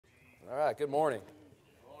All right, good morning.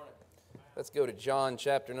 Let's go to John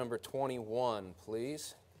chapter number 21,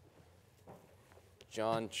 please.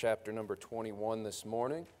 John chapter number 21 this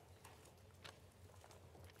morning.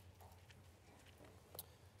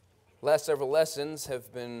 Last several lessons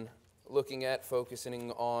have been looking at,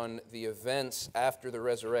 focusing on the events after the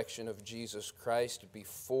resurrection of Jesus Christ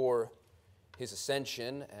before his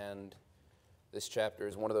ascension, and this chapter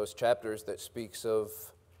is one of those chapters that speaks of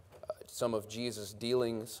some of Jesus'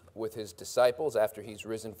 dealings with his disciples after he's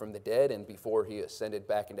risen from the dead and before he ascended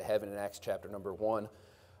back into heaven in Acts chapter number 1.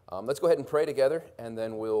 Let's go ahead and pray together, and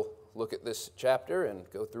then we'll look at this chapter and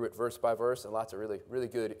go through it verse by verse, and lots of really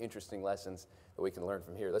good, interesting lessons that we can learn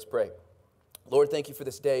from here. Let's pray. Lord, thank you for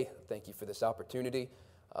this day. Thank you for this opportunity.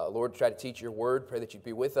 Lord, try to teach your word. Pray that you'd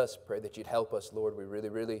be with us. Pray that you'd help us. Lord, we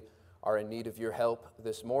really are in need of your help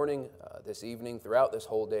this morning, this evening, throughout this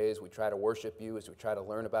whole day as we try to worship you, as we try to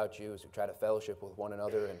learn about you, as we try to fellowship with one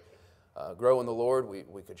another and grow in the Lord.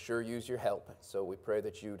 We could sure use your help. So we pray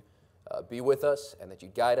that you'd be with us and that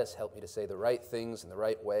you'd guide us. Help me to say the right things in the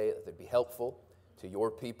right way, that they'd be helpful to your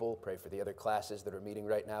people. Pray for the other classes that are meeting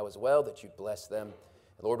right now as well, that you'd bless them.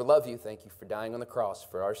 And Lord, we love you. Thank you for dying on the cross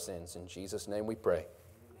for our sins. In Jesus' name we pray.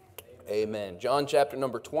 Amen. John chapter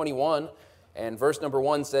number 21. And verse number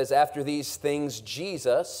 1 says, "After these things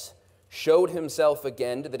Jesus showed himself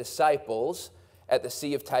again to the disciples at the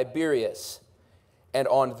Sea of Tiberias. And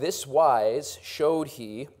on this wise showed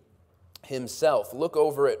he himself." Look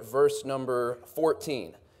over at verse number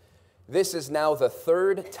 14. "This is now the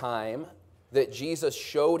third time that Jesus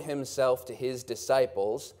showed himself to his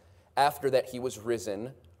disciples after that he was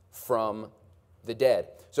risen from the dead."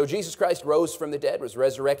 So Jesus Christ rose from the dead, was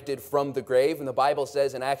resurrected from the grave, and the Bible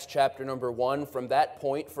says in Acts chapter number 1, from that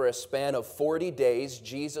point for a span of 40 days,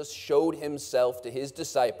 Jesus showed himself to his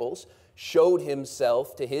disciples, showed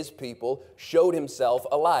himself to his people, showed himself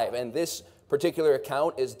alive. And this particular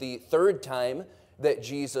account is the third time that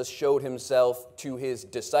Jesus showed himself to his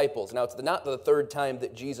disciples. Now, it's not the third time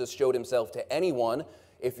that Jesus showed himself to anyone.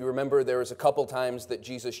 If you remember, there was a couple times that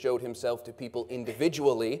Jesus showed himself to people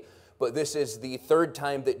individually, but this is the third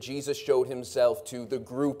time that Jesus showed himself to the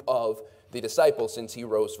group of the disciples since he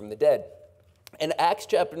rose from the dead. In Acts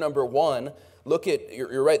chapter number 1, look at,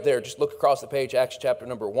 you're right there, just look across the page, Acts chapter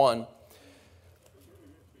number 1.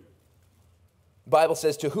 The Bible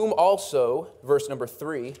says, "To whom also," verse number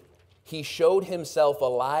 3, "he showed himself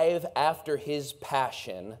alive after his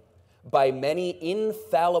passion by many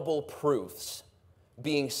infallible proofs,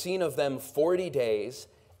 being seen of them 40 days,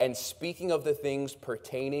 and speaking of the things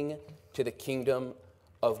pertaining to the kingdom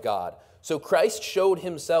of God." So Christ showed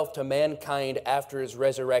himself to mankind after his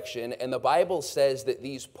resurrection, and the Bible says that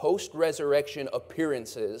these post-resurrection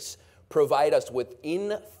appearances provide us with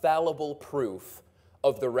infallible proof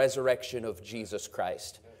of the resurrection of Jesus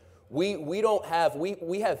Christ. We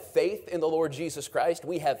have faith in the Lord Jesus Christ.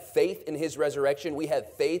 We have faith in his resurrection. We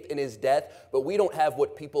have faith in his death, but we don't have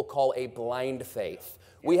what people call a blind faith.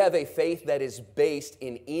 We have a faith that is based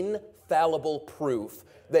in infallible proof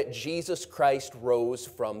that Jesus Christ rose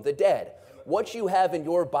from the dead. What you have in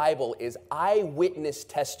your Bible is eyewitness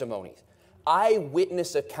testimonies,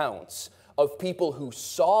 eyewitness accounts of people who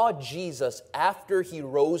saw Jesus after he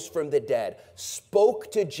rose from the dead,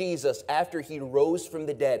 spoke to Jesus after he rose from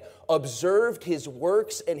the dead, observed his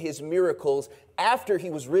works and his miracles after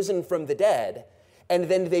he was risen from the dead, and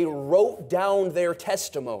then they wrote down their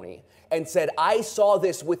testimony and said, "I saw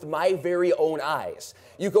this with my very own eyes."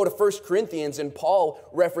 You go to 1 Corinthians and Paul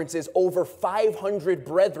references over 500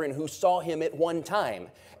 brethren who saw him at one time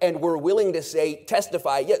and were willing to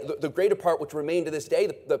testify. Yet the greater part which remained to this day,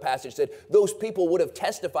 the passage said, those people would have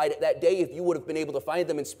testified at that day if you would have been able to find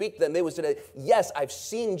them and speak to them. They would say, "Yes, I've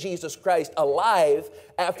seen Jesus Christ alive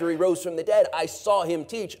after he rose from the dead. I saw him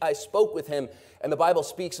teach. I spoke with him." And the Bible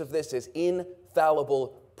speaks of this as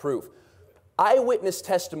infallible proof. Eyewitness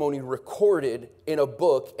testimony recorded in a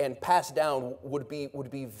book and passed down would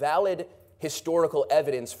be valid historical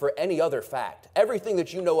evidence for any other fact. Everything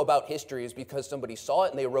that you know about history is because somebody saw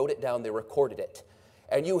it and they wrote it down, they recorded it.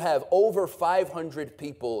 And you have over 500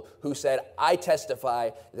 people who said, "I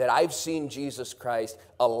testify that I've seen Jesus Christ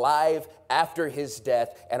alive after his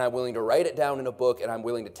death, and I'm willing to write it down in a book, and I'm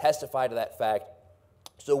willing to testify to that fact."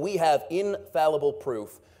 So we have infallible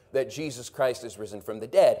proof that Jesus Christ is risen from the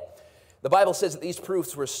dead. The Bible says that these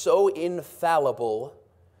proofs were so infallible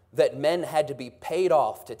that men had to be paid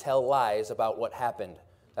off to tell lies about what happened.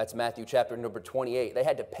 That's Matthew chapter number 28. They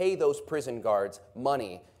had to pay those prison guards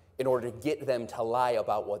money in order to get them to lie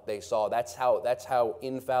about what they saw. That's how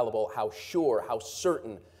infallible, how sure, how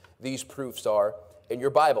certain these proofs are in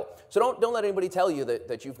your Bible. So don't let anybody tell you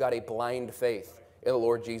that you've got a blind faith in the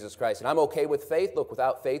Lord Jesus Christ. And I'm okay with faith. Look,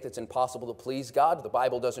 without faith, it's impossible to please God. The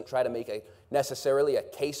Bible doesn't try to make necessarily a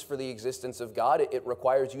case for the existence of God. It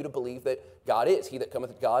requires you to believe that God is. He that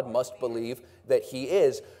cometh to God must believe that he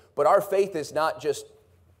is. But our faith is not just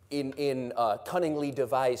in cunningly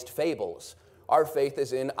devised fables. Our faith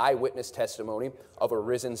is in eyewitness testimony of a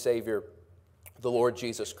risen Savior, the Lord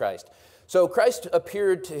Jesus Christ. So Christ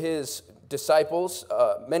appeared to his disciples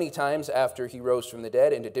many times after he rose from the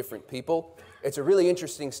dead, and to different people. It's a really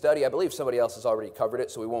interesting study. I believe somebody else has already covered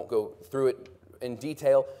it, so we won't go through it in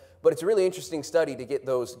detail. But it's a really interesting study to get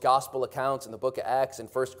those gospel accounts in the book of Acts and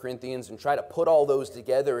 1 Corinthians and try to put all those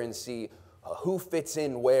together and see who fits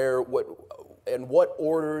in where, in what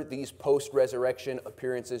order these post-resurrection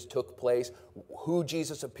appearances took place, who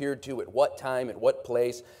Jesus appeared to at what time, at what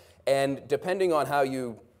place. And depending on how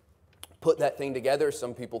you put that thing together,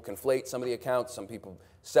 some people conflate some of the accounts, some people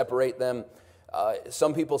separate them.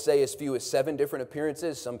 Some people say as few as 7 different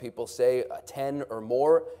appearances. Some people say 10 or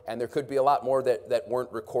more, and there could be a lot more that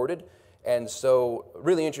weren't recorded. And so,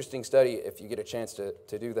 really interesting study. If you get a chance to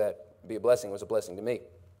do that, be a blessing. It was a blessing to me.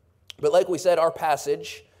 But like we said, our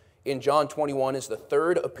passage in John 21 is the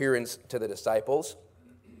 3rd appearance to the disciples,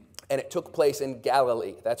 and it took place in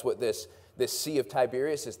Galilee. That's what this Sea of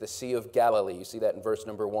Tiberias is, the Sea of Galilee. You see that in verse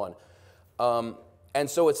number 1. And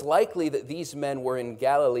so it's likely that these men were in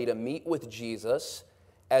Galilee to meet with Jesus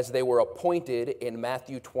as they were appointed in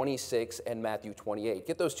Matthew 26 and Matthew 28.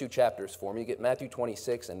 Get those 2 chapters for me. Get Matthew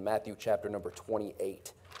 26 and Matthew chapter number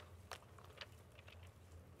 28.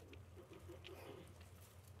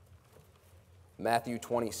 Matthew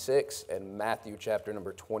 26 and Matthew chapter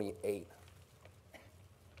number 28.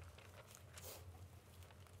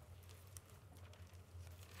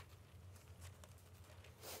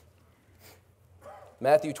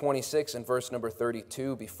 Matthew 26 and verse number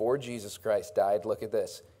 32, before Jesus Christ died, look at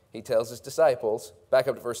this. He tells his disciples, back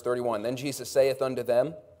up to verse 31, Then Jesus saith unto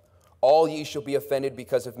them, All ye shall be offended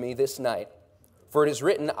because of me this night. For it is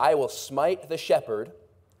written, I will smite the shepherd,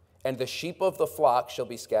 and the sheep of the flock shall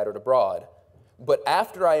be scattered abroad. But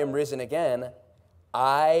after I am risen again,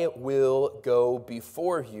 I will go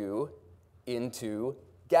before you into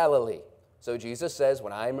Galilee. So Jesus says,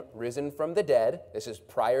 when I'm risen from the dead, this is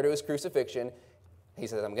prior to his crucifixion, he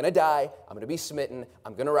says, I'm going to die, I'm going to be smitten,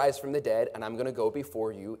 I'm going to rise from the dead, and I'm going to go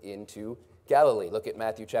before you into Galilee. Look at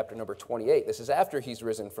Matthew chapter number 28. This is after he's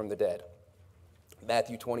risen from the dead.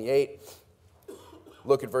 Matthew 28,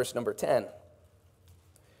 look at verse number 10.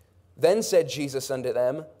 Then said Jesus unto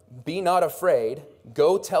them, Be not afraid,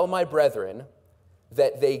 go tell my brethren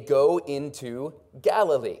that they go into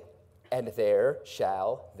Galilee, and there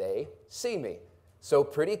shall they see me. So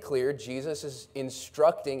pretty clear, Jesus is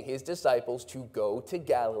instructing his disciples to go to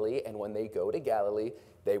Galilee, and when they go to Galilee,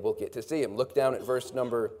 they will get to see him. Look down at verse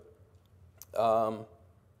number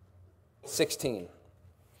 16.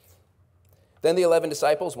 Then the 11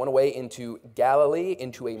 disciples went away into Galilee,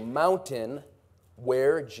 into a mountain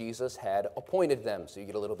where Jesus had appointed them. So you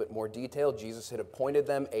get a little bit more detail. Jesus had appointed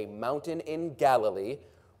them a mountain in Galilee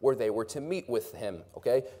where they were to meet with him,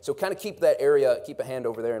 okay? So kind of keep that area, keep a hand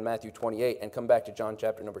over there in Matthew 28 and come back to John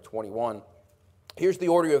chapter number 21. Here's the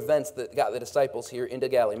order of events that got the disciples here into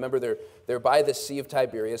Galilee. Remember, they're by the Sea of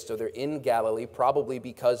Tiberias, so they're in Galilee, probably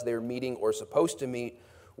because they're meeting or supposed to meet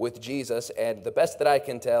with Jesus, and the best that I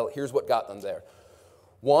can tell, here's what got them there.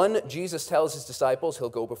 1, Jesus tells his disciples he'll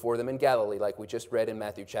go before them in Galilee, like we just read in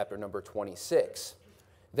Matthew chapter number 26.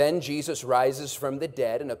 Then Jesus rises from the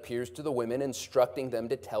dead and appears to the women, instructing them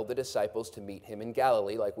to tell the disciples to meet him in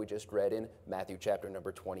Galilee, like we just read in Matthew chapter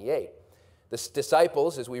number 28. The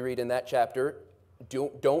disciples, as we read in that chapter,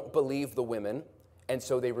 don't believe the women, and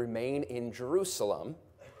so they remain in Jerusalem.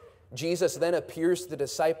 Jesus then appears to the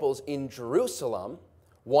disciples in Jerusalem,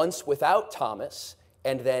 once without Thomas,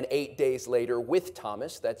 and then 8 days later with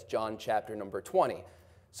Thomas. That's John chapter number 20.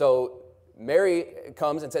 So Mary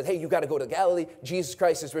comes and says, hey, you've got to go to Galilee. Jesus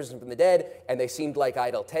Christ is risen from the dead. And they seemed like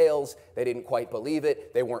idle tales. They didn't quite believe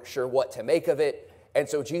it. They weren't sure what to make of it. And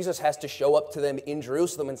so Jesus has to show up to them in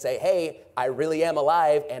Jerusalem and say, hey, I really am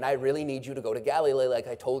alive, and I really need you to go to Galilee like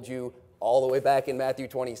I told you all the way back in Matthew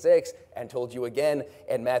 26 and told you again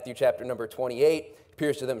in Matthew chapter number 28.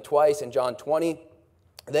 Appears to them twice in John 20.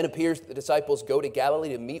 Then appears to the disciples, go to Galilee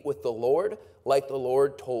to meet with the Lord, like the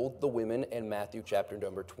Lord told the women in Matthew chapter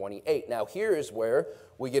number 28. Now here is where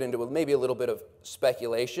we get into maybe a little bit of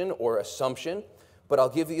speculation or assumption, but I'll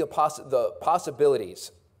give you the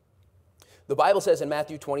possibilities. The Bible says in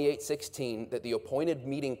Matthew 28:16 that the appointed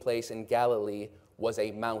meeting place in Galilee was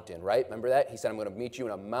a mountain, right? Remember that? He said, I'm going to meet you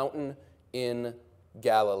in a mountain in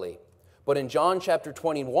Galilee. But in John chapter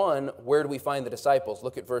 21, where do we find the disciples?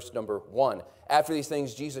 Look at verse number 1. After these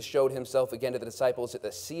things, Jesus showed himself again to the disciples at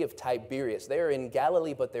the Sea of Tiberias. They are in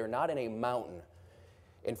Galilee, but they're not in a mountain.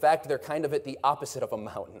 In fact, they're kind of at the opposite of a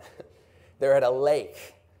mountain. They're at a lake,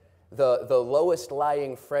 the lowest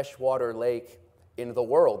lying freshwater lake in the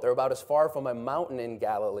world. They're about as far from a mountain in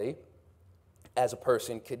Galilee as a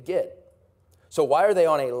person could get. So why are they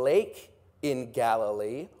on a lake in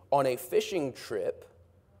Galilee on a fishing trip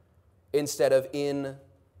instead of in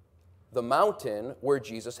the mountain where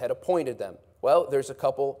Jesus had appointed them? Well, there's a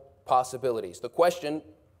couple possibilities. The question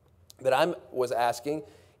that I was asking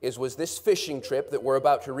is, was this fishing trip that we're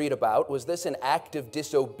about to read about, was this an act of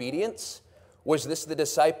disobedience? Was this the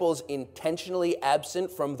disciples intentionally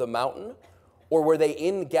absent from the mountain? Or were they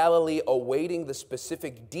in Galilee awaiting the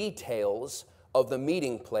specific details of the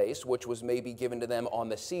meeting place, which was maybe given to them on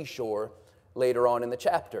the seashore later on in the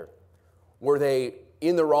chapter? Were they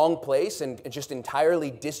in the wrong place and just entirely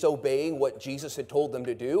disobeying what Jesus had told them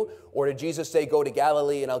to do? Or did Jesus say, go to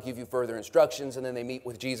Galilee and I'll give you further instructions? And then they meet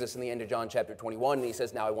with Jesus in the end of John chapter 21, and he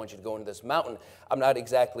says, now I want you to go into this mountain. I'm not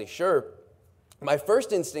exactly sure. My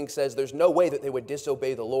first instinct says there's no way that they would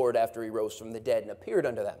disobey the Lord after he rose from the dead and appeared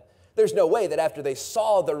unto them. There's no way that after they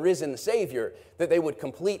saw the risen Savior that they would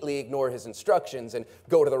completely ignore his instructions and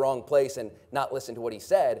go to the wrong place and not listen to what he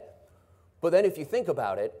said. But then if you think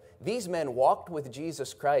about it, these men walked with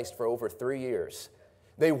Jesus Christ for over 3 years.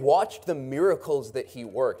 They watched the miracles that he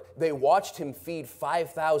worked. They watched him feed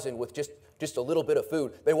 5,000 with just a little bit of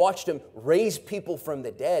food. They watched him raise people from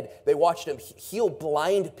the dead. They watched him heal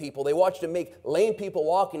blind people. They watched him make lame people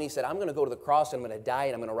walk. And he said, I'm going to go to the cross and I'm going to die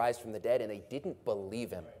and I'm going to rise from the dead. And they didn't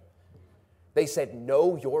believe him. They said,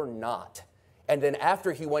 no, you're not. And then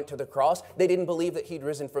after he went to the cross, they didn't believe that he'd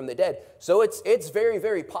risen from the dead. So it's very,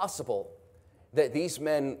 very possible that these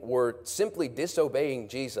men were simply disobeying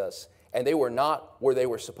Jesus and they were not where they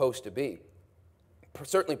were supposed to be.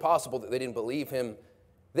 Certainly possible that they didn't believe him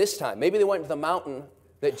this time. Maybe they went to the mountain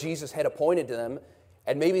that Jesus had appointed to them,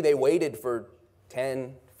 and maybe they waited for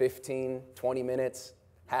 10, 15, 20 minutes,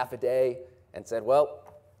 half a day, and said, well,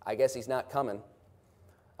 I guess he's not coming.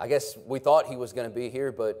 I guess we thought he was going to be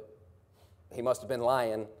here, but he must have been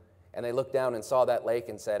lying. And they looked down and saw that lake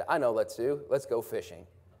and said, I know let's go fishing.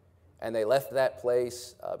 And they left that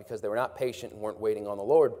place because they were not patient and weren't waiting on the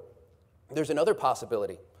Lord. There's another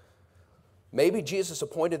possibility. Maybe Jesus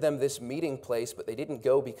appointed them this meeting place, but they didn't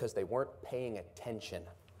go because they weren't paying attention.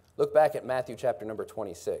 Look back at Matthew chapter number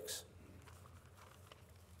 26.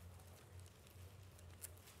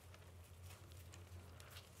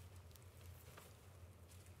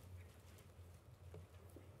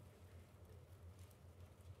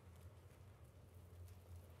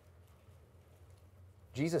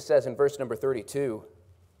 Jesus says in verse number 32,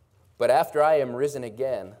 but after I am risen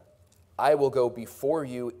again, I will go before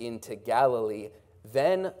you into Galilee.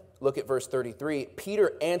 Then, look at verse 33,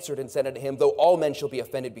 Peter answered and said unto him, though all men shall be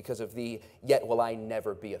offended because of thee, yet will I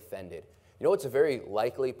never be offended. You know, it's a very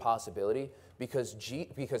likely possibility because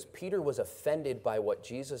Peter was offended by what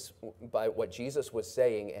Jesus was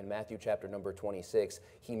saying in Matthew chapter number 26.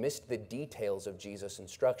 He missed the details of Jesus'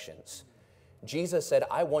 instructions. Jesus said,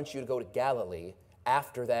 I want you to go to Galilee.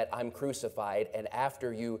 After that, I'm crucified, and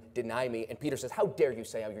after you deny me. And Peter says, how dare you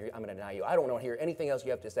say I'm going to deny you? I don't want to hear anything else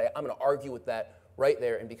you have to say. I'm going to argue with that right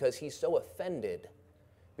there. And because he's so offended,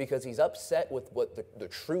 because he's upset with what the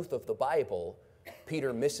truth of the Bible,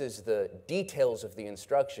 Peter misses the details of the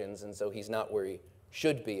instructions, and so he's not where he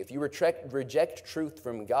should be. If you reject truth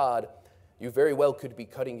from God, you very well could be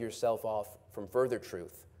cutting yourself off from further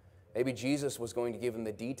truth. Maybe Jesus was going to give him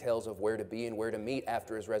the details of where to be and where to meet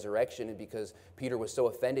after his resurrection, and because Peter was so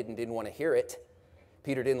offended and didn't want to hear it,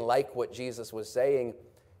 Peter didn't like what Jesus was saying,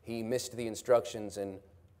 he missed the instructions and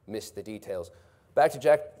missed the details. Back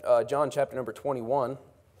to John chapter number 21.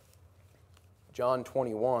 John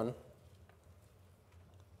 21.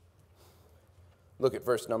 Look at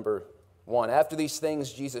verse number 1. After these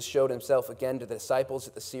things, Jesus showed himself again to the disciples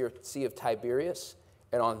at the Sea of Tiberias,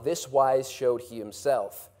 and on this wise showed he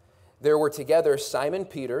himself. There were together Simon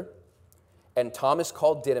Peter, and Thomas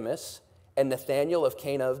called Didymus, and Nathanael of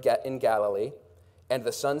Cana in Galilee, and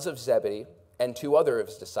the sons of Zebedee, and 2 other of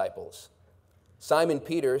his disciples. Simon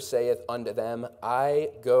Peter saith unto them, I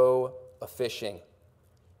go a-fishing.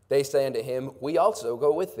 They say unto him, we also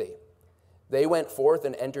go with thee. They went forth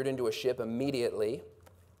and entered into a ship immediately,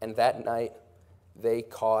 and that night they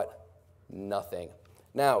caught nothing.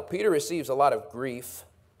 Now, Peter receives a lot of grief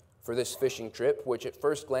for this fishing trip, which at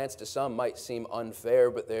first glance to some might seem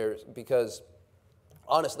unfair, but because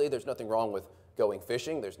honestly, there's nothing wrong with going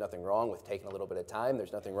fishing. There's nothing wrong with taking a little bit of time.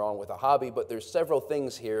 There's nothing wrong with a hobby, but there's several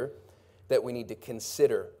things here that we need to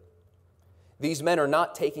consider. These men are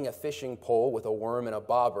not taking a fishing pole with a worm and a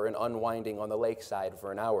bobber and unwinding on the lakeside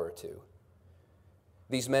for an hour or two.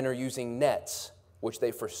 These men are using nets, which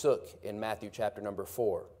they forsook in Matthew chapter number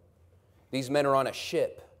 4. These men are on a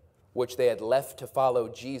ship, which they had left to follow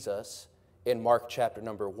Jesus in Mark chapter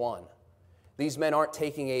number 1. These men aren't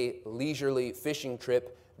taking a leisurely fishing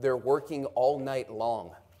trip. They're working all night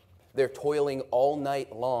long. They're toiling all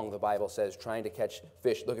night long, the Bible says, trying to catch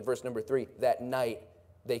fish. Look at verse number 3. That night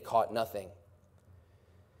they caught nothing.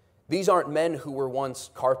 These aren't men who were once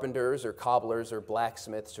carpenters or cobblers or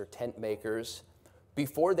blacksmiths or tent makers.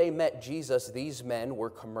 Before they met Jesus, these men were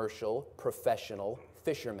commercial, professional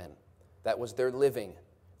fishermen. That was their living.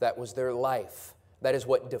 That was their life. That is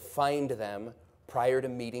what defined them prior to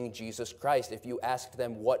meeting Jesus Christ. If you asked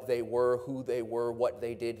them what they were, who they were, what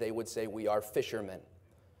they did, they would say, we are fishermen.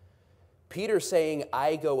 Peter saying,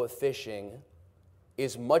 I go a-fishing,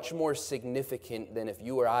 is much more significant than if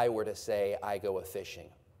you or I were to say, I go a-fishing.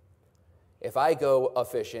 If I go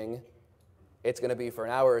a-fishing, it's going to be for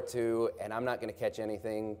an hour or two, and I'm not going to catch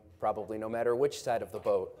anything, probably no matter which side of the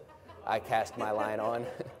boat I cast my line on.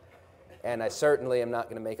 And I certainly am not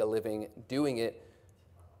going to make a living doing it.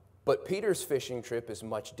 But Peter's fishing trip is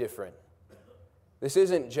much different. This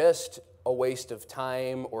isn't just a waste of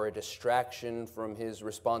time or a distraction from his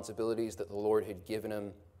responsibilities that the Lord had given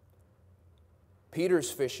him.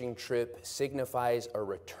 Peter's fishing trip signifies a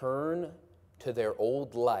return to their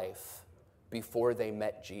old life before they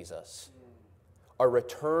met Jesus. A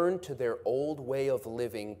return to their old way of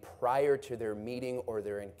living prior to their meeting or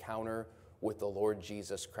their encounter with the Lord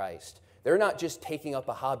Jesus Christ. They're not just taking up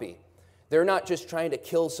a hobby. They're not just trying to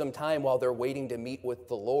kill some time while they're waiting to meet with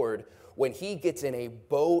the Lord. When he gets in a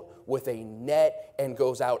boat with a net and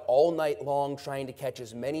goes out all night long trying to catch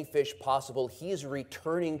as many fish possible, he is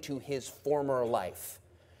returning to his former life.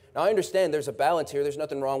 Now, I understand there's a balance here. There's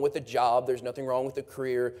nothing wrong with the job. There's nothing wrong with the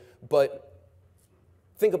career. But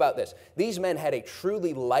think about this. These men had a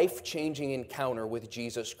truly life-changing encounter with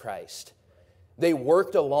Jesus Christ. They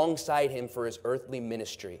worked alongside him for his earthly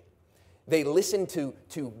ministry. They listened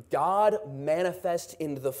to God manifest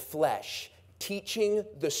in the flesh, teaching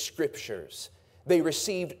the Scriptures. They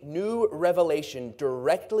received new revelation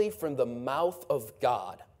directly from the mouth of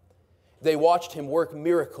God. They watched him work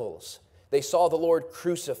miracles. They saw the Lord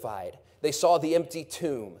crucified. They saw the empty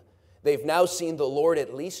tomb. They've now seen the Lord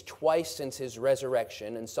at least twice since his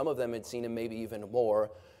resurrection, and some of them had seen him maybe even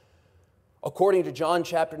more. According to John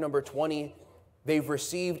chapter number 20, they've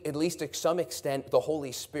received, at least to some extent, the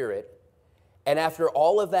Holy Spirit. And after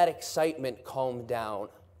all of that excitement calmed down,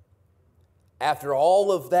 after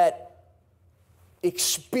all of that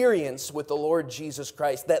experience with the Lord Jesus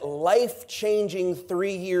Christ, that life-changing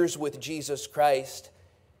 3 years with Jesus Christ,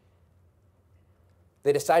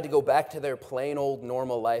 they decide to go back to their plain old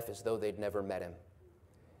normal life as though they'd never met him.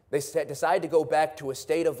 They decide to go back to a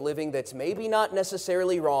state of living that's maybe not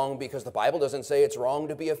necessarily wrong, because the Bible doesn't say it's wrong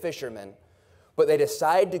to be a fisherman. But they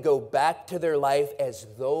decide to go back to their life as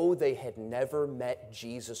though they had never met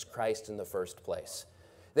Jesus Christ in the first place.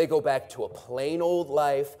 They go back to a plain old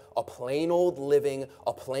life, a plain old living,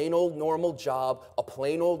 a plain old normal job, a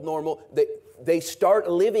plain old normal... They start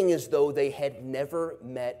living as though they had never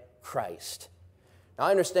met Christ. Now,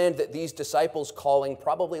 I understand that these disciples' calling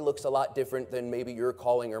probably looks a lot different than maybe your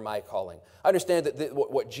calling or my calling. I understand that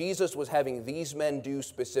what Jesus was having these men do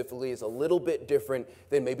specifically is a little bit different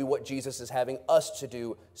than maybe what Jesus is having us to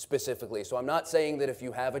do specifically. So I'm not saying that if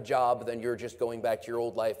you have a job, then you're just going back to your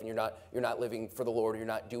old life and you're not living for the Lord, or you're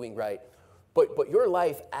not doing right. But your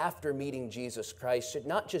life after meeting Jesus Christ should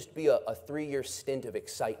not just be a 3-year stint of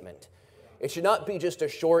excitement. It should not be just a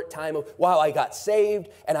short time of, wow, I got saved,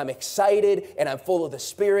 and I'm excited, and I'm full of the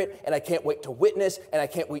Spirit, and I can't wait to witness, and I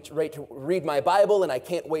can't wait to read my Bible, and I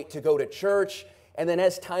can't wait to go to church. And then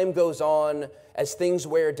as time goes on, as things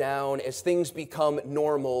wear down, as things become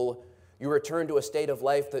normal, you return to a state of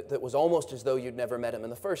life that was almost as though you'd never met him in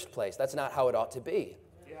the first place. That's not how it ought to be.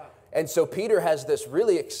 Yeah. And so Peter has this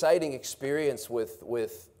really exciting experience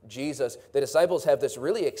with Jesus. The disciples have this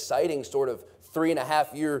really exciting sort of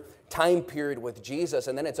 3.5-year time period with Jesus,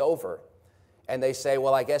 and then it's over. And they say,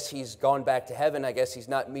 well, I guess he's gone back to heaven. I guess he's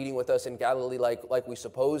not meeting with us in Galilee like we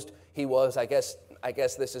supposed he was. I guess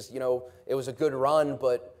this is, it was a good run,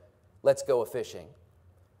 but let's go a-fishing.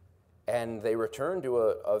 And they return to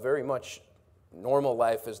a very much normal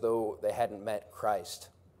life as though they hadn't met Christ.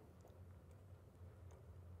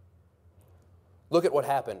 Look at what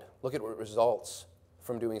happened. Look at what results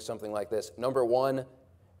from doing something like this. Number 1,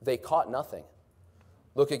 they caught nothing.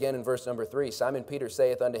 Look again in verse number 3. Simon Peter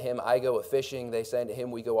saith unto him, I go a-fishing. They say unto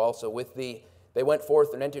him, we go also with thee. They went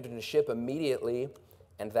forth and entered into the ship immediately,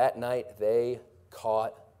 and that night they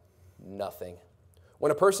caught nothing.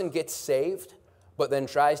 When a person gets saved, but then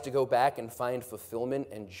tries to go back and find fulfillment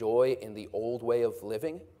and joy in the old way of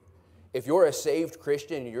living, if you're a saved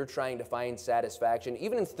Christian and you're trying to find satisfaction,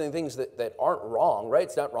 even in things that aren't wrong, right?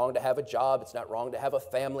 It's not wrong to have a job. It's not wrong to have a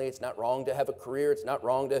family. It's not wrong to have a career. It's not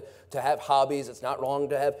wrong to have hobbies. It's not wrong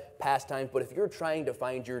to have pastimes. But if you're trying to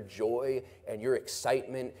find your joy and your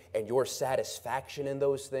excitement and your satisfaction in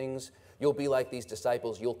those things, you'll be like these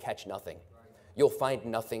disciples. You'll catch nothing. You'll find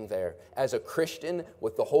nothing there. As a Christian,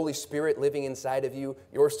 with the Holy Spirit living inside of you,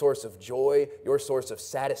 your source of joy, your source of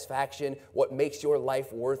satisfaction, what makes your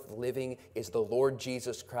life worth living is the Lord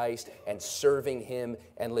Jesus Christ and serving Him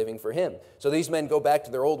and living for Him. So these men go back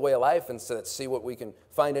to their old way of life and say, let's see what we can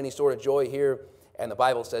find any sort of joy here. And the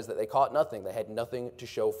Bible says that they caught nothing. They had nothing to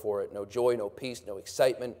show for it. No joy, no peace, no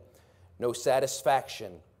excitement, no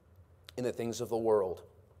satisfaction in the things of the world.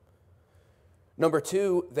 Number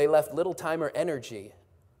two, they left little time or energy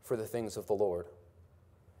for the things of the Lord.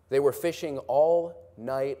 They were fishing all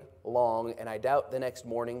night long, and I doubt the next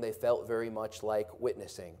morning they felt very much like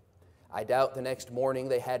witnessing. I doubt the next morning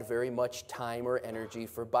they had very much time or energy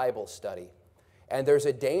for Bible study. And there's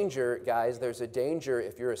a danger, guys, there's a danger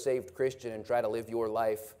if you're a saved Christian and try to live your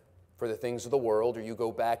life for the things of the world, or you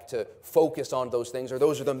go back to focus on those things, or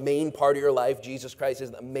those are the main part of your life. Jesus Christ is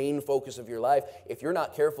the main focus of your life. If you're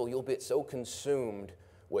not careful, you'll get so consumed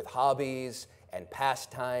with hobbies and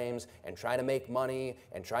pastimes and trying to make money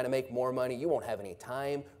and trying to make more money, you won't have any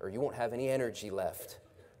time or you won't have any energy left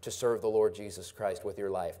to serve the Lord Jesus Christ with your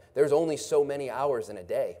life. There's only so many hours in a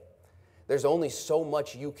day. There's only so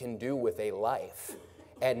much you can do with a life.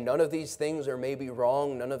 And none of these things are maybe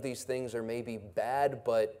wrong, none of these things are maybe bad,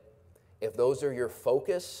 but if those are your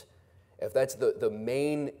focus, if that's the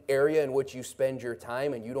main area in which you spend your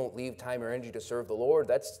time and you don't leave time or energy to serve the Lord,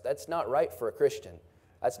 that's not right for a Christian.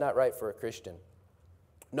 That's not right for a Christian.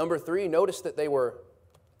 Number three, notice that they were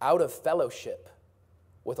out of fellowship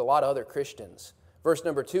with a lot of other Christians. Verse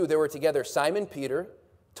number 2, there were together Simon Peter,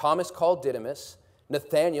 Thomas called Didymus,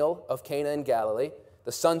 Nathanael of Cana in Galilee,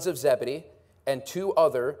 the sons of Zebedee, and two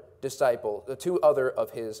other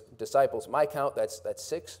of his disciples. My count, that's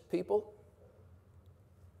 6 people.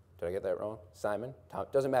 Did I get that wrong? Simon, Tom,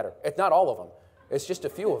 doesn't matter. It's not all of them. It's just a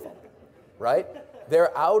few of them, right?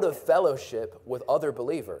 They're out of fellowship with other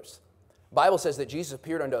believers. The Bible says that Jesus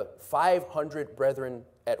appeared unto 500 brethren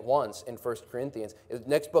at once in 1 Corinthians. In the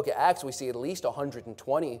next book of Acts, we see at least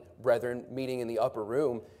 120 brethren meeting in the upper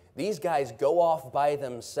room. These guys go off by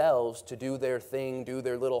themselves to do their thing, do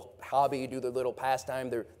their little hobby, do their little pastime.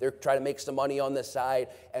 They're trying to make some money on the side.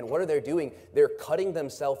 And what are they doing? They're cutting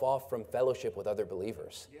themselves off from fellowship with other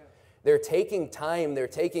believers. Yeah. They're taking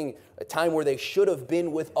a time where they should have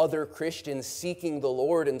been with other Christians seeking the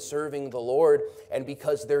Lord and serving the Lord. And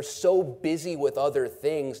because they're so busy with other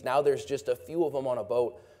things, now there's just a few of them on a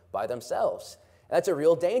boat by themselves. That's a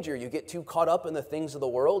real danger. You get too caught up in the things of the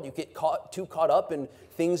world. You get too caught up in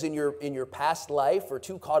things in your past life, or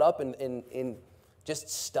too caught up in just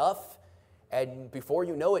stuff. And before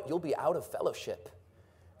you know it, you'll be out of fellowship.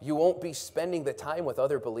 You won't be spending the time with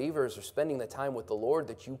other believers or spending the time with the Lord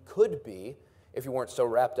that you could be if you weren't so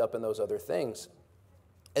wrapped up in those other things.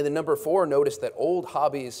 And then number 4, notice that old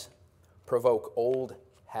hobbies provoke old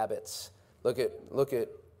habits. Look at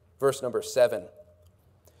verse number 7.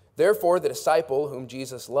 Therefore the disciple whom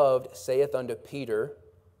Jesus loved saith unto Peter,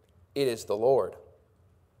 It is the Lord.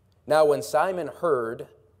 Now when Simon heard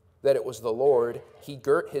that it was the Lord, he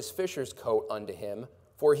girt his fisher's coat unto him,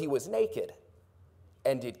 for he was naked,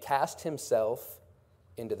 and did cast himself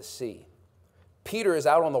into the sea. Peter is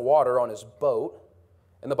out on the water on his boat,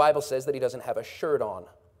 and the Bible says that he doesn't have a shirt on.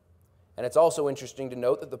 And it's also interesting to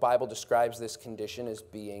note that the Bible describes this condition as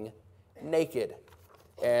being naked.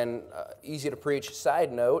 And easy to preach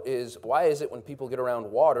side note is, why is it when people get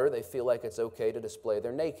around water, they feel like it's okay to display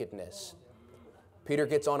their nakedness? Peter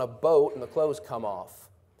gets on a boat and the clothes come off.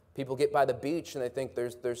 People get by the beach and they think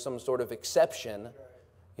there's some sort of exception.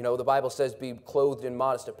 You know, the Bible says be clothed in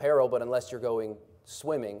modest apparel, but unless you're going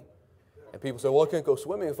swimming. And people say, well, I can't go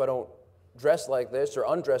swimming if I don't dress like this or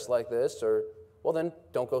undress like this. Or, well, then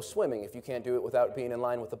don't go swimming if you can't do it without being in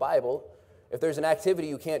line with the Bible. If there's an activity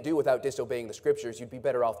you can't do without disobeying the Scriptures, you'd be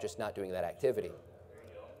better off just not doing that activity.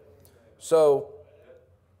 So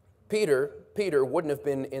Peter wouldn't have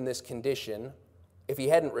been in this condition if he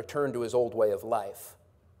hadn't returned to his old way of life.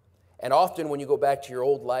 And often when you go back to your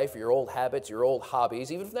old life, your old habits, your old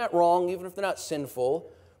hobbies, even if they're not wrong, even if they're not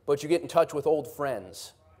sinful, but you get in touch with old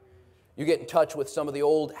friends. You get in touch with some of the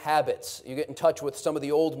old habits. You get in touch with some of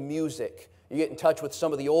the old music. You get in touch with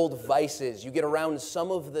some of the old vices. You get around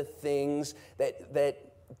some of the things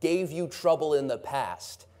that gave you trouble in the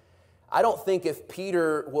past. I don't think if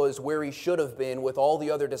Peter was where he should have been with all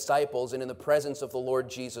the other disciples and in the presence of the Lord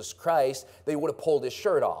Jesus Christ, they would have pulled his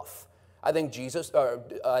shirt off. I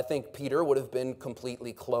think Peter would have been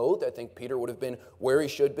completely clothed. I think Peter would have been where he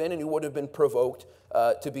should have been, and he would have been provoked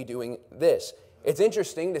to be doing this. It's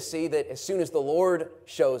interesting to see that as soon as the Lord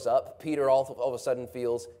shows up, Peter all of a sudden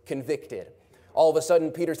feels convicted. All of a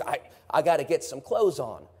sudden, Peter's, I got to get some clothes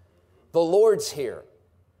on. The Lord's here.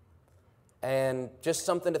 And just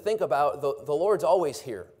something to think about, the Lord's always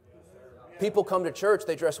here. People come to church,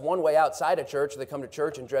 they dress one way outside of church. They come to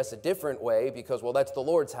church and dress a different way because, well, that's the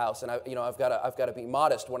Lord's house, and I've got to be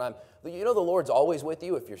modest when the Lord's always with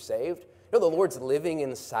you if you're saved. The Lord's living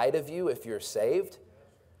inside of you if you're saved.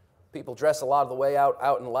 People dress a lot of the way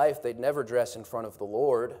out in life. They'd never dress in front of the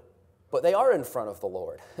Lord, but they are in front of the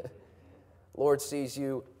Lord. Lord sees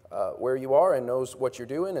you where you are and knows what you're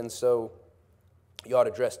doing, and so you ought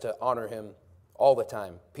to dress to honor him all the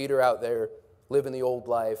time. Peter out there living the old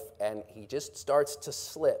life, and he just starts to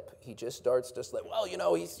slip. Well,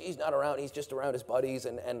 he's not around. He's just around his buddies,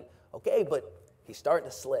 and okay, but he's starting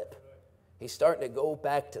to slip. He's starting to go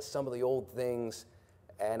back to some of the old things,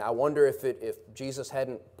 and I wonder if Jesus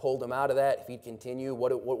hadn't pulled him out of that, if he'd continue,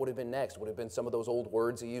 what would have been next? Would have been some of those old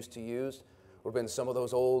words he used to use? Would have been some of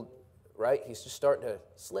those old, right? He's just starting to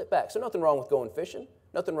slip back. So nothing wrong with going fishing.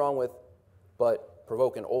 Nothing wrong with, but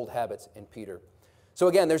provoking old habits in Peter. So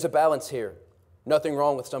again, there's a balance here. Nothing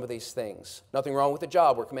wrong with some of these things. Nothing wrong with the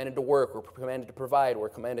job. We're commanded to work. We're commanded to provide. We're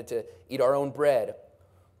commanded to eat our own bread.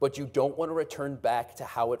 But you don't want to return back to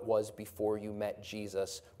how it was before you met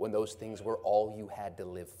Jesus, when those things were all you had to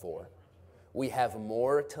live for. We have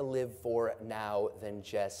more to live for now than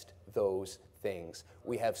just those things.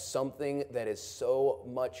 We have something that is so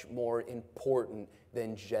much more important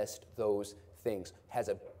than just those things. Has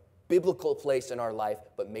a biblical place in our life,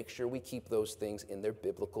 but make sure we keep those things in their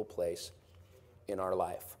biblical place in our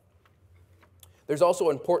life. There's also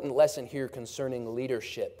an important lesson here concerning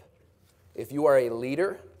leadership. If you are a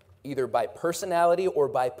leader, either by personality or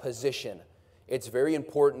by position, it's very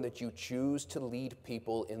important that you choose to lead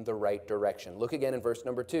people in the right direction. Look again in verse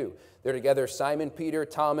number 2. They're together, Simon, Peter,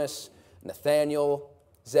 Thomas, Nathanael,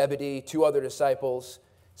 Zebedee, 2 other disciples.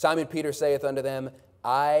 Simon Peter saith unto them,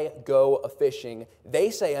 I go a-fishing. They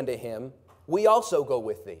say unto him, we also go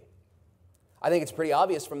with thee. I think it's pretty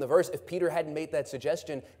obvious from the verse, if Peter hadn't made that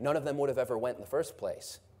suggestion, none of them would have ever went in the first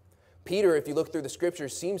place. Peter, if you look through the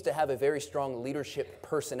scriptures, seems to have a very strong leadership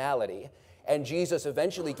personality, and Jesus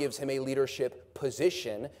eventually gives him a leadership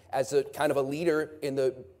position as a kind of a leader in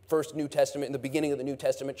the first New Testament, in the beginning of the New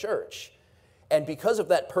Testament church. And because of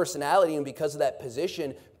that personality and because of that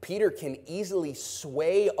position, Peter can easily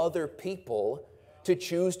sway other people to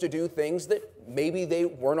choose to do things that maybe they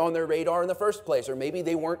weren't on their radar in the first place, or maybe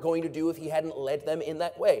they weren't going to do if he hadn't led them in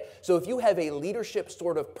that way. So if you have a leadership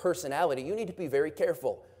sort of personality, you need to be very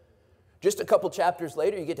careful. Just a couple chapters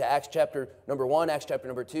later, you get to Acts chapter number 1, Acts chapter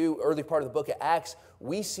number 2, early part of the book of Acts,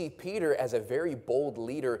 we see Peter as a very bold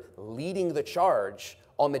leader leading the charge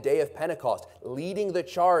on the day of Pentecost, leading the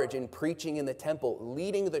charge in preaching in the temple,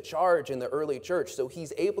 leading the charge in the early church. So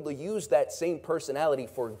he's able to use that same personality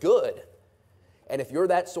for good. And if you're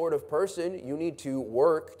that sort of person, you need to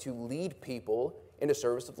work to lead people into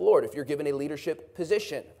service of the Lord. If you're given a leadership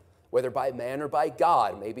position, whether by man or by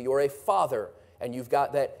God, maybe you're a father and you've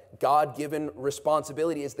got that God-given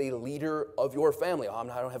responsibility as the leader of your family. I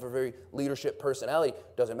don't have a very leadership personality.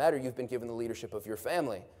 Doesn't matter, you've been given the leadership of your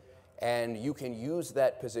family. And you can use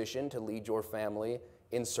that position to lead your family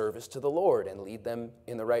in service to the Lord and lead them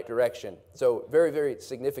in the right direction. So very, very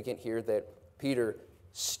significant here that Peter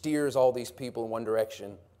steers all these people in one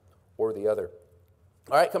direction or the other.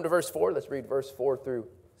 All right, come to verse 4. Let's read verse 4 through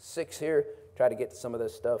 6 here. Try to get to some of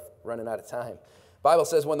this stuff, running out of time. Bible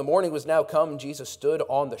says, when the morning was now come, Jesus stood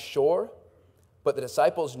on the shore, but the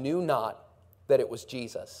disciples knew not that it was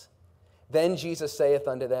Jesus. Then Jesus saith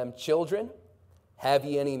unto them, children, have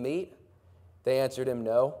ye any meat? They answered him,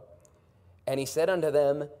 no. And he said unto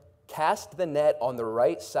them, cast the net on the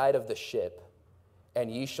right side of the ship,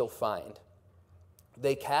 and ye shall find.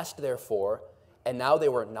 They cast therefore, and now they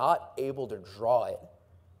were not able to draw it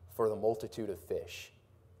for the multitude of fish.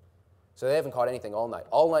 So they haven't caught anything all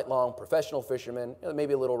night long. Professional fishermen,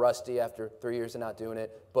 maybe a little rusty after 3 years of not doing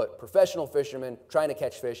it, but professional fishermen trying to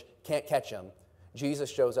catch fish, can't catch them.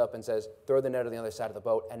 Jesus shows up and says, throw the net on the other side of the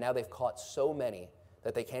boat, and now they've caught so many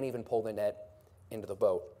that they can't even pull the net into the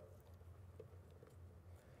boat.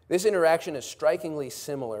 This interaction is strikingly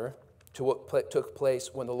similar to what took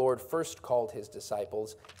place when the Lord first called his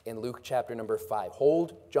disciples in Luke chapter number 5.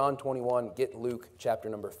 Hold John 21, get Luke chapter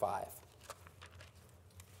number 5.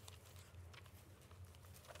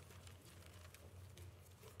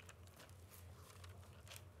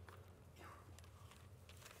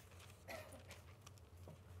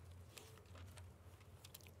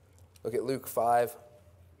 Look at Luke 5.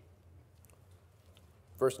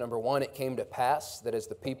 Verse number 1, it came to pass that as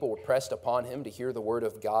the people were pressed upon him to hear the word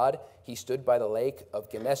of God, he stood by the lake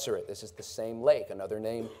of Gennesaret. This is the same lake, another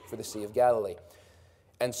name for the Sea of Galilee,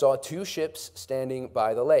 and saw two ships standing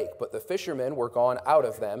by the lake. But the fishermen were gone out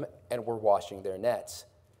of them and were washing their nets.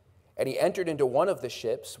 And he entered into one of the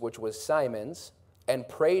ships, which was Simon's, and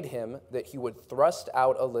prayed him that he would thrust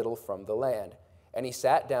out a little from the land. And he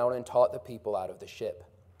sat down and taught the people out of the ship.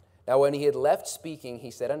 Now when he had left speaking,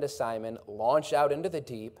 he said unto Simon, Launch out into the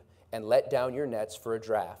deep, and let down your nets for a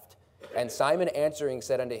draught. And Simon answering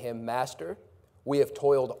said unto him, Master, we have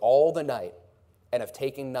toiled all the night, and have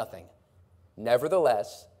taken nothing.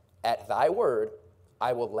 Nevertheless, at thy word,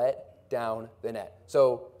 I will let down the net.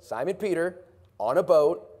 So Simon Peter, on a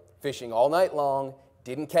boat, fishing all night long,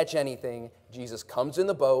 didn't catch anything. Jesus comes in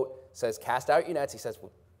the boat, says, Cast out your nets. He says,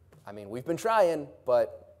 well, I mean, we've been trying,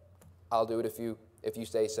 but I'll do it if you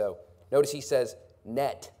say so. Notice he says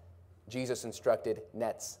net. Jesus instructed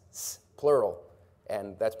nets, plural,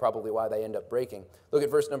 and that's probably why they end up breaking. Look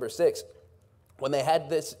at verse number 6. When they had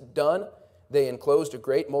this done, they enclosed a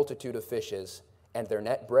great multitude of fishes, and their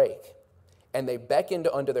net brake. And they beckoned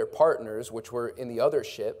unto their partners, which were in the other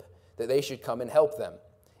ship, that they should come and help them.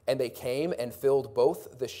 And they came and filled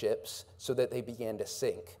both the ships, so that they began to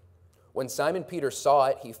sink. When Simon Peter saw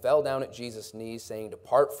it, he fell down at Jesus' knees, saying,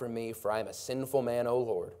 Depart from me, for I am a sinful man, O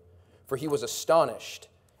Lord. For he was astonished,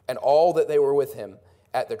 and all that they were with him,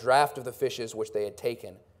 at the draught of the fishes which they had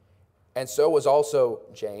taken. And so was also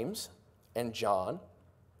James and John,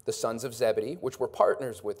 the sons of Zebedee, which were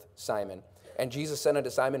partners with Simon. And Jesus said unto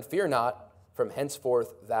Simon, Fear not, from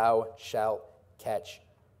henceforth thou shalt catch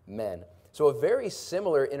men. So a very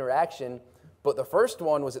similar interaction. But the first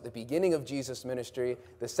one was at the beginning of Jesus' ministry.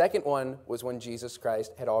 The second one was when Jesus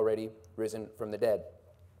Christ had already risen from the dead.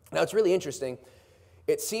 Now, it's really interesting.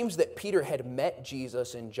 It seems that Peter had met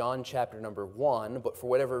Jesus in John chapter number 1, but for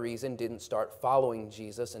whatever reason didn't start following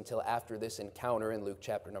Jesus until after this encounter in Luke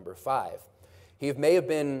chapter number 5. He may have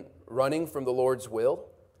been running from the Lord's will,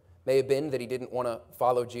 may have been that he didn't want to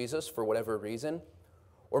follow Jesus for whatever reason,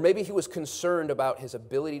 or maybe he was concerned about his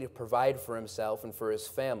ability to provide for himself and for his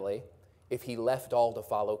family if he left all to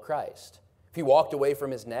follow Christ. If he walked away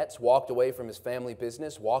from his nets, walked away from his family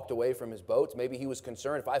business, walked away from his boats, maybe he was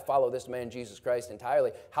concerned, if I follow this man Jesus Christ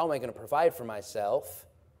entirely, how am I going to provide for myself?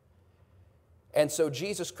 And so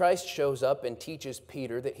Jesus Christ shows up and teaches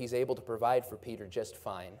Peter that he's able to provide for Peter just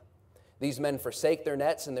fine. These men forsake their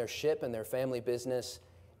nets and their ship and their family business,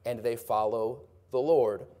 and they follow the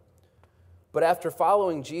Lord. But after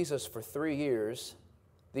following Jesus for 3 years,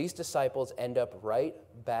 these disciples end up right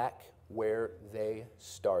back where they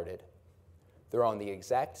started. They're on the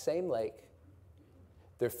exact same lake.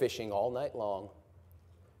 They're fishing all night long.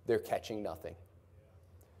 They're catching nothing.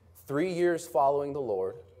 3 years following the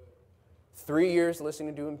Lord, 3 years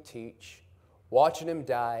listening to him teach, watching him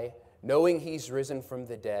die, knowing he's risen from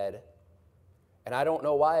the dead. And I don't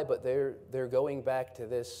know why, but they're going back to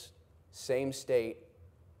this same state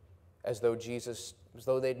as though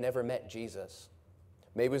they'd never met Jesus.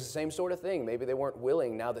 Maybe it was the same sort of thing. Maybe they weren't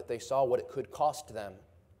willing now that they saw what it could cost them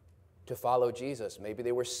to follow Jesus. Maybe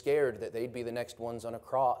they were scared that they'd be the next ones on a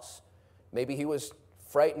cross. Maybe he was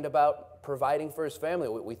frightened about providing for his family.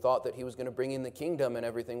 We thought that he was going to bring in the kingdom and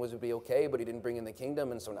everything was going to be okay, but he didn't bring in the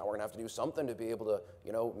kingdom, and so now we're going to have to do something to be able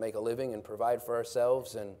to, make a living and provide for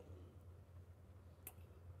ourselves.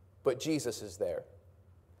 But Jesus is there.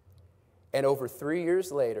 And over 3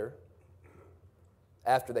 years later,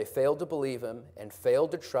 after they failed to believe him and failed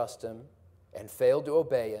to trust him and failed to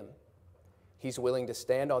obey him, he's willing to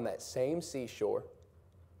stand on that same seashore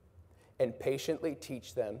and patiently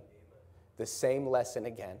teach them the same lesson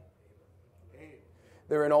again.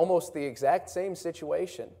 They're in almost the exact same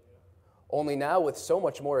situation, only now with so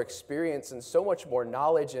much more experience and so much more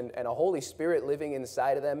knowledge and a Holy Spirit living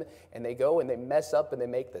inside of them, and they go and they mess up and they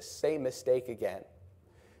make the same mistake again.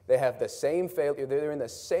 They have the same failure. They're in the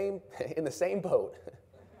same boat.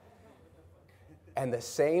 And the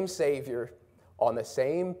same Savior on the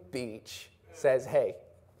same beach says, hey,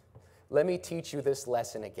 let me teach you this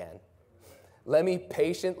lesson again. Let me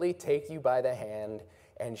patiently take you by the hand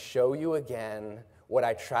and show you again what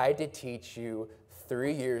I tried to teach you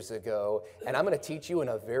 3 years ago. And I'm going to teach you in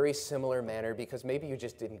a very similar manner because maybe you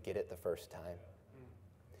just didn't get it the first time.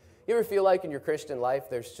 You ever feel like in your Christian life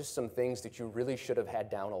there's just some things that you really should have had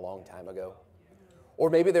down a long time ago? Or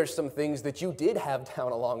maybe there's some things that you did have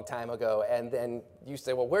down a long time ago, and then you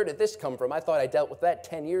say, well, where did this come from? I thought I dealt with that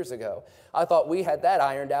 10 years ago. I thought we had that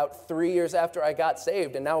ironed out 3 years after I got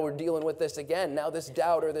saved, and now we're dealing with this again. Now this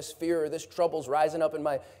doubt or this fear or this trouble's rising up in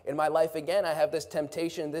my life again. I have this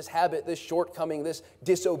temptation, this habit, this shortcoming, this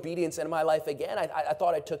disobedience in my life again. I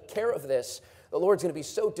thought I took care of this. The Lord's going to be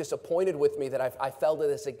so disappointed with me that I fell to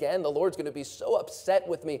this again. The Lord's going to be so upset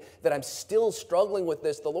with me that I'm still struggling with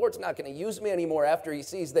this. The Lord's not going to use me anymore after he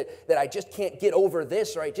sees that I just can't get over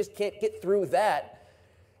this, or I just can't get through that.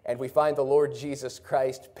 And we find the Lord Jesus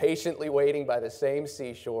Christ patiently waiting by the same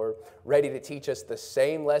seashore, ready to teach us the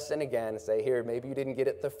same lesson again. Say, here, maybe you didn't get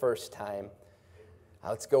it the first time.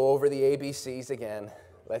 Let's go over the ABCs again.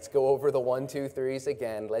 Let's go over the 1, 2, 3s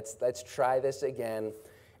again. Let's try this again.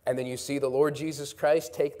 And then you see the Lord Jesus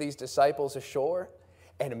Christ take these disciples ashore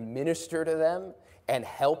and minister to them and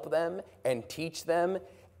help them and teach them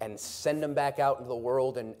and send them back out into the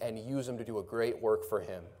world and use them to do a great work for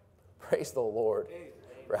him. Praise the Lord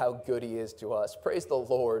for how good he is to us. Praise the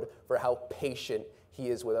Lord for how patient he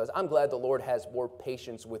is with us. I'm glad the Lord has more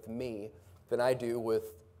patience with me than I do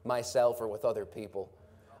with myself or with other people.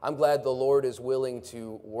 I'm glad the Lord is willing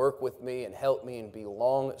to work with me and help me and be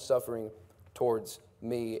long-suffering towards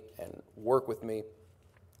me and work with me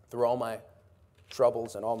through all my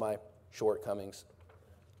troubles and all my shortcomings.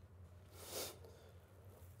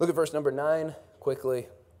 Look at verse number 9 quickly.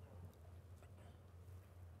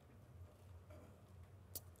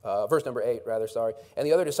 Verse number 8, rather, sorry. And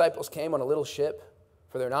the other disciples came on a little ship,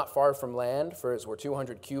 for they're not far from land, for as were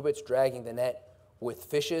 200 cubits, dragging the net with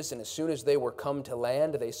fishes. And as soon as they were come to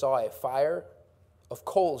land, they saw a fire of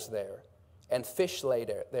coals there, and fish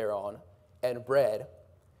laid thereon, and bread.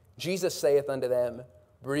 Jesus saith unto them,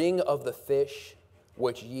 bring of the fish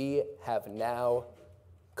which ye have now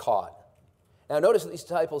caught. Now notice that these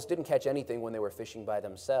disciples didn't catch anything when they were fishing by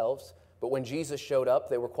themselves, but when Jesus showed up,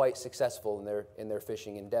 they were quite successful in their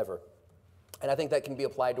fishing endeavor. And I think that can be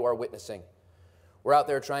applied to our witnessing. We're out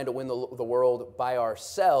there trying to win the world by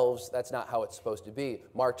ourselves. That's not how it's supposed to be.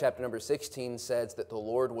 Mark chapter number 16 says that the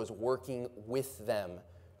Lord was working with them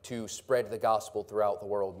to spread the gospel throughout the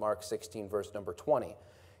world. Mark 16, verse number 20.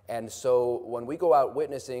 And so when we go out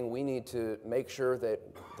witnessing, we need to make sure that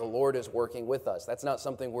the Lord is working with us. That's not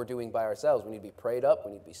something we're doing by ourselves. We need to be prayed up.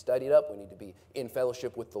 We need to be studied up. We need to be in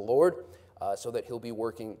fellowship with the Lord so that he'll be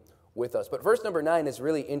working with us. But verse number 9 is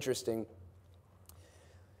really interesting.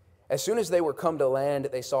 As soon as they were come to land,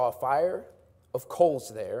 they saw a fire of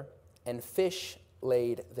coals there, and fish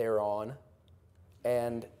laid thereon,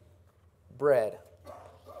 and bread.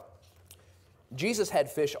 Jesus had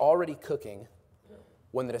fish already cooking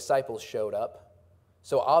when the disciples showed up,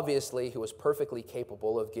 so obviously he was perfectly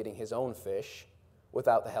capable of getting his own fish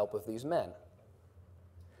without the help of these men.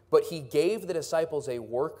 But he gave the disciples a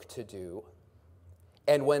work to do,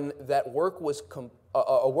 and when that work was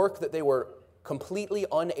a work that they were completely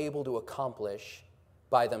unable to accomplish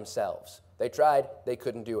by themselves. They tried, they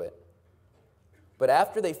couldn't do it. But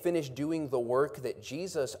after they finished doing the work that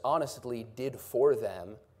Jesus honestly did for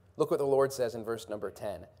them, look what the Lord says in verse number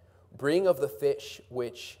 10. Bring of the fish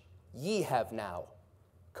which ye have now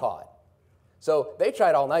caught. So they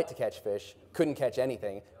tried all night to catch fish, couldn't catch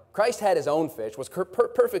anything. Christ had his own fish, was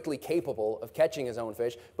perfectly capable of catching his own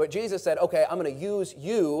fish, but Jesus said, okay, I'm going to use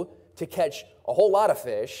you to catch a whole lot of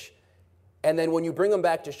fish, and then when you bring them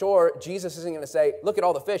back to shore, Jesus isn't going to say, look at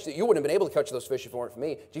all the fish that you wouldn't have been able to catch those fish if it weren't for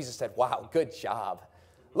me. Jesus said, wow, good job.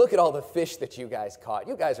 Look at all the fish that you guys caught.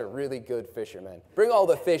 You guys are really good fishermen. Bring all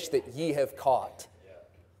the fish that ye have caught.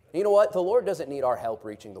 You know what? The Lord doesn't need our help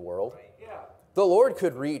reaching the world. The Lord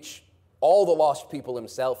could reach all the lost people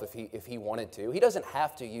himself if he wanted to. He doesn't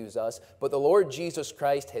have to use us, but the Lord Jesus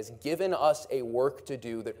Christ has given us a work to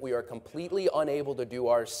do that we are completely unable to do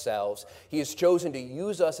ourselves. He has chosen to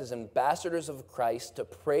use us as ambassadors of Christ to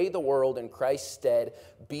pray the world in Christ's stead,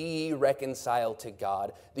 be ye reconciled to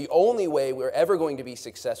God. The only way we're ever going to be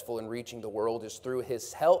successful in reaching the world is through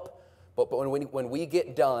his help, but when we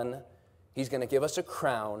get done, he's going to give us a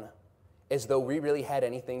crown as though we really had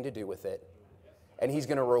anything to do with it. And he's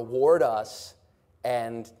going to reward us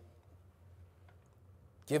and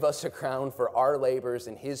give us a crown for our labors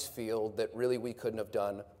in his field that really we couldn't have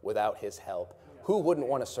done without his help. Who wouldn't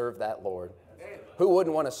want to serve that Lord? Who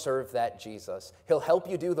wouldn't want to serve that Jesus? He'll help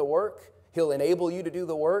you do the work. He'll enable you to do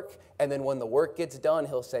the work. And then when the work gets done,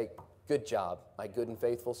 he'll say, good job, my good and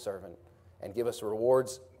faithful servant, and give us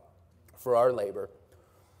rewards for our labor.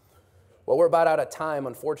 Well, we're about out of time.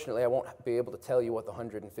 Unfortunately, I won't be able to tell you what the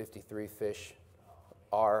 153 fish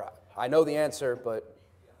are. I know the answer, but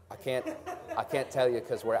I can't tell you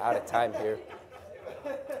because we're out of time here.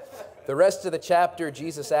 The rest of the chapter,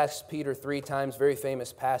 Jesus asks Peter 3 times, very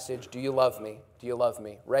famous passage, do you love me? Do you love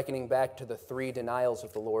me? Reckoning back to the 3 denials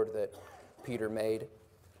of the Lord that Peter made.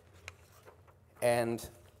 And,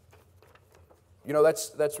 you know,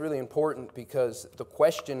 that's really important because the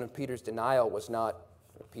question of Peter's denial was not,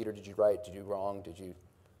 Peter, did you right? Did you wrong?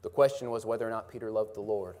 The question was whether or not Peter loved the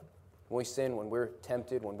Lord. When we sin, when we're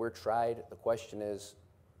tempted, when we're tried, the question is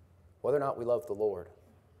whether or not we love the Lord.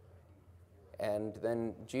 And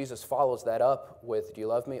then Jesus follows that up with, do you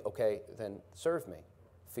love me? Okay, then serve me.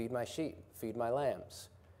 Feed my sheep. Feed my lambs.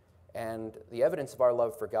 And the evidence of our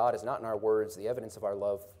love for God is not in our words. The evidence of our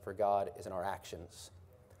love for God is in our actions.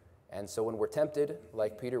 And so when we're tempted,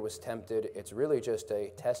 like Peter was tempted, it's really just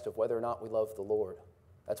a test of whether or not we love the Lord.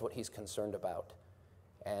 That's what he's concerned about.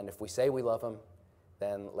 And if we say we love him,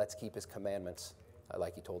 then let's keep his commandments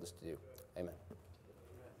like he told us to do. Amen.